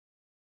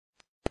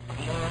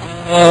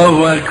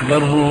الله أكبر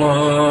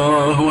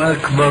الله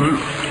أكبر.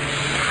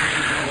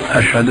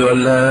 أشهد أن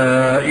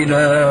لا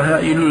إله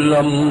إلا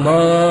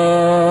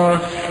الله.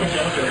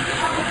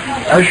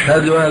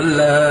 أشهد أن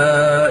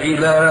لا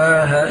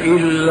إله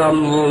إلا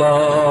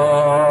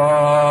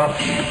الله.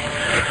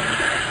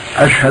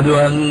 أشهد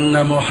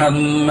أن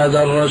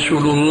محمدا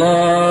رسول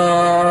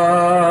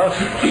الله.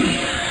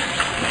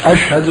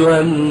 أشهد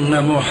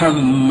أن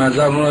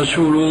محمدا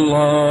رسول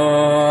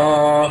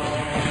الله.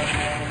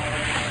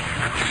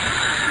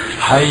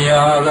 حي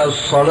على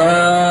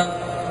الصلاة.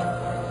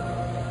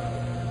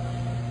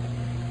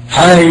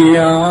 حي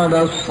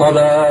على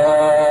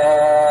الصلاة.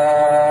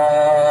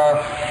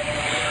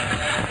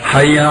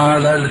 حي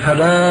على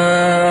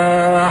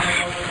الفلاح.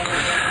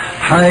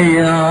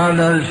 حي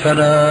على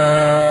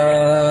الفلاح.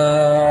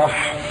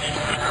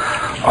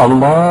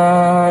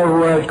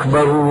 الله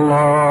أكبر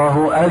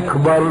الله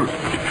أكبر.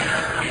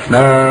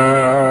 لا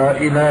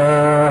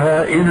إله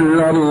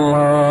إلا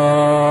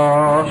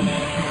الله.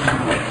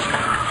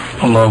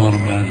 اللهم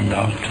رب هذه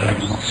الدعوة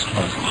التامة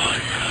والصلاة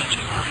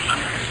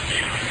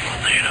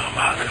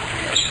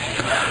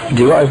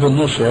دي واقف في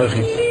النص يا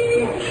أخي.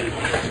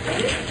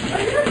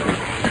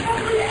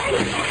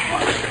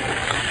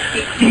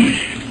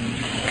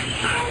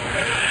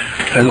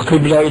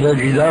 القبلة إلى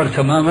الجدار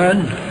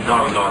تماما.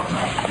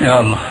 يا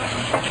الله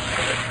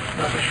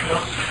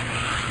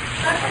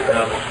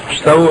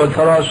استوى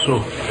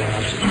تراسه.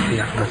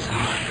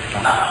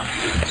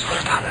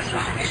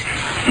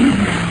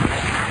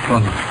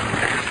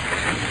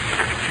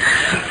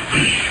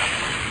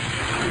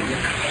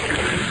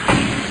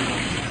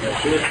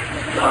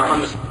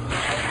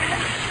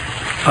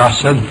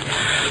 أحسن.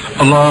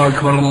 الله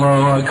أكبر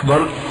الله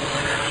أكبر.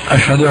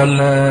 أشهد أن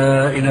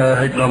لا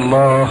إله إلا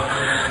الله.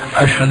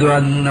 أشهد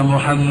أن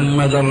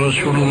محمدا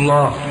رسول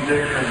الله.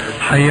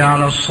 حي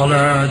على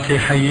الصلاة.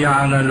 حي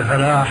على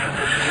الفلاح.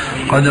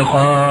 قد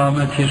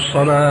قامت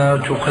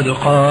الصلاة. قد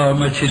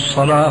قامت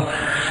الصلاة.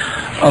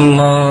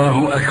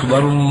 الله أكبر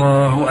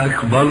الله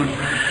أكبر.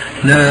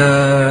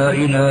 لا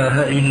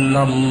إله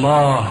إلا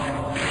الله.